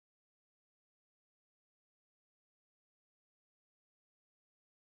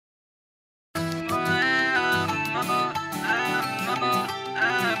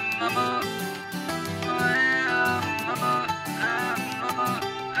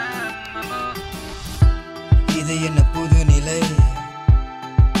இது என்ன புது நிலை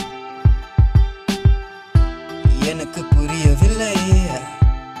எனக்கு புரியவில்லை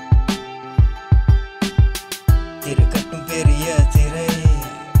திரக்கட்டும் பெரிய திரை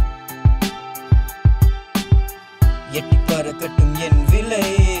எட்டி பறக்கட்டும் என் விலை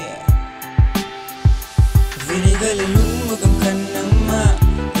விழிகளில் உன்முகம் கண்ணம்மா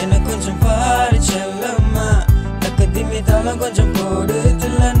என கொஞ்சம் பாரு செல்லம்மா தக்க திமி தாளம் கொஞ்சம் போடு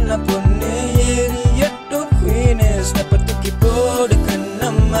தில்லன்ன பொண்ணு ஏறி எட்டும் குவீனு ஸ்டெப்ப தூக்கி போடு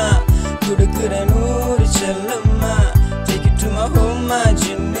கண்ணம்மா குடுக்குற 100 செல்லம்மா take it to my home my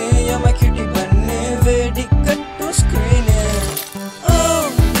gin my cutie பண்ணு வெடி கட்டும் ஸ்கிரீனு oh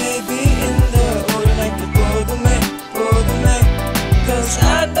baby இந்த ஒரு நைட்டு போதுமே போதுமே cause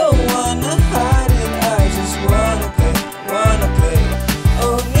I don't wanna hide it I just wanna play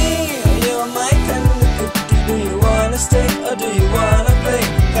oh you're my கண்ணு குட்டி do you wanna stay or do you wanna play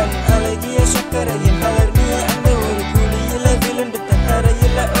கண் அழகிய சக்கரையின் கலர் நீ அந்த ஒரு குழியில விழுந்து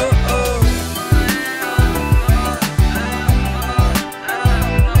தரையில oh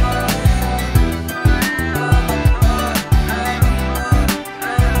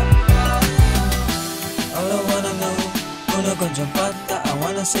கொஞ்சம் பார்த்தா I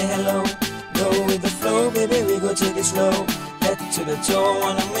wanna say hello go with the flow baby we go take it slow head to the toe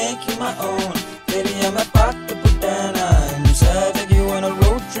wanna make you my own baby I'm a பாட்டு புட்டானா you said that you want a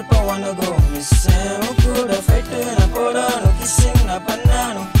road trip I wanna go missing கூட fight நான் போடணும் kissing நான்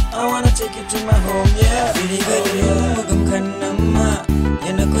பண்ணணும் I wanna take you to my home yeah விழிகளில் முகம் கண்ணம்மா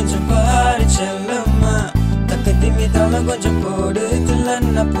என்ன கொஞ்சம் பாரு செல்லம்மா தக்க திமி தாளம் கொஞ்சம் போடு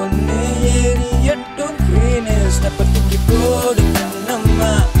தில்லன்ன பொண்ணு ஏறி எட்டும் குவீனு ஸ்டெப்ப தூக்கி போடு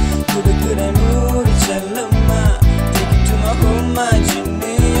கண்ணம்மா குடுக்குற 100 செல்லம்மா take it to my home my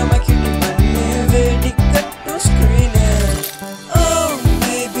gin my cutie பண்ணு வெடி கட்டும் ஸ்கிரீனு oh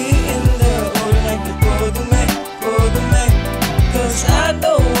baby இந்த ஒரு நைட்டு போதுமே போதுமே cause I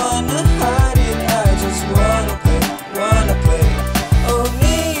don't wanna hide it I just wanna play oh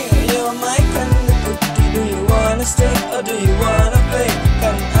you're my கண்ணு குட்டி do you wanna stay or do you wanna play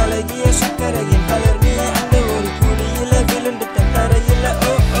கண் அழகிய சக்கரையின் கலர் நீ அந்த ஒரு குழியில விழுந்து தரையில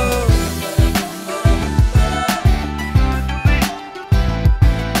oh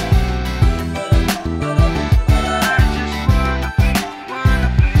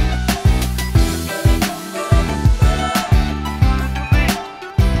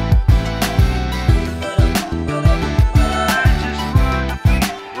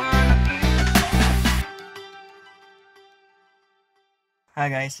Hi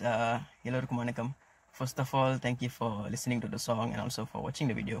guys, எல்லாருக்கும் வணக்கம். First of all, thank you for listening to the song and also for watching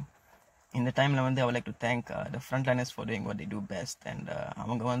the video. In the time I would like to thank the frontliners for doing what they do best and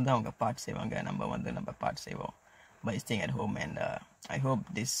அவங்க part செய்வாங்க நம்ம part செய்வோம் by staying at home and I hope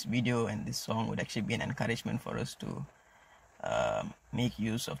this video and this song would actually be an encouragement for us to make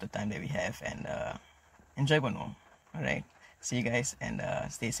use of the time that we have and enjoy பண்ணுவோம். Alright, see you guys and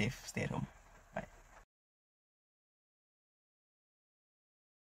stay safe, stay at home.